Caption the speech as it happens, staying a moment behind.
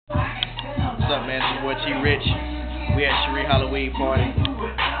up, man? It's your boy T Rich. We at Cherie Halloween party.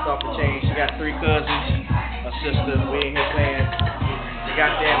 Off the chain. She got 3 cousins, a sister. We in here playing. They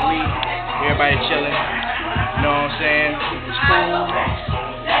got that weed. Everybody chilling. You know what I'm saying? It's cool.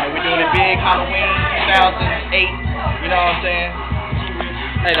 We're doing a big Halloween 2008. You know what I'm saying?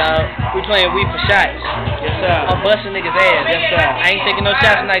 Hey dog, we playing weed for shots. Yes sir. I'm busting niggas' ass. Yes sir. I ain't taking no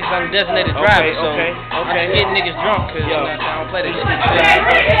shots tonight because I'm a designated driver. Okay. I'm getting niggas drunk because you know, I don't play that shit.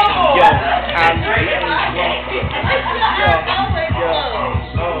 Yo, I'm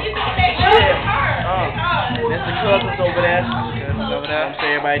there's the cousins over there. I'm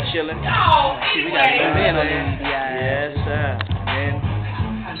saying everybody chilling. See, we got some men on there. Yes sir. And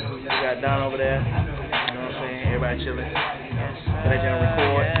we got Don over there. You know what I'm saying? Everybody chilling. Let you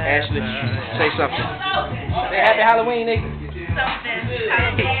record. Ashley, say something. Say happy Halloween, nigga.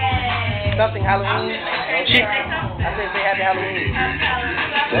 Something Halloween. I said say happy Halloween.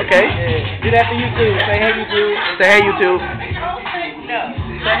 Okay. Yeah. Do that for YouTube. Say hey YouTube. Say hey YouTube. No.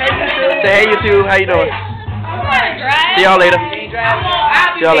 Say hey YouTube. Say hey YouTube. How you doing? I'm gonna drive. See y'all later. I'll be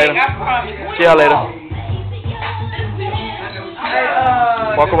See y'all back, later. I promise. See y'all later.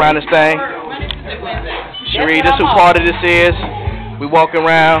 Walk around this thing. Cherie, this who part of this is. We walking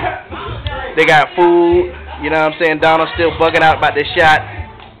around. They got food. You know what I'm saying? Donald's still bugging out about this shot.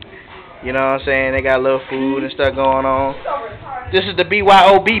 You know what I'm saying? They got a little food and stuff going on. This is the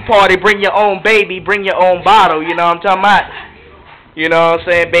BYOB party. Bring your own baby. Bring your own bottle. You know what I'm talking about? You know what I'm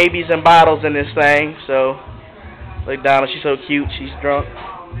saying? Babies and bottles in this thing. So, look, Donald, she's so cute. She's drunk.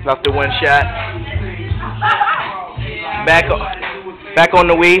 Off the one shot. Back on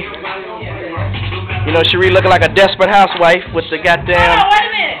the weed. You know, Cherie looking like a desperate housewife with the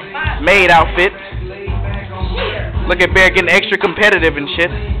goddamn maid outfit. Look at Bear getting extra competitive and shit.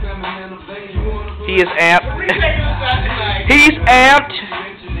 He is amped. He's amped.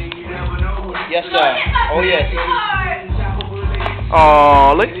 Yes, sir. Oh, yes.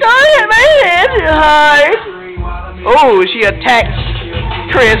 Oh, look at that, man. Hi. Oh, she attacked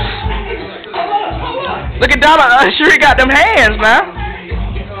Chris. Look at Donna. Cherie got them hands, man.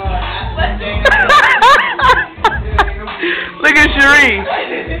 Look at Cherie.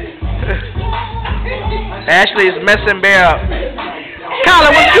 Ashley is messing Bear up.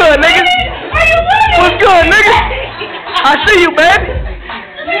 Colin, what's good, nigga? What's good, nigga? I see you, baby.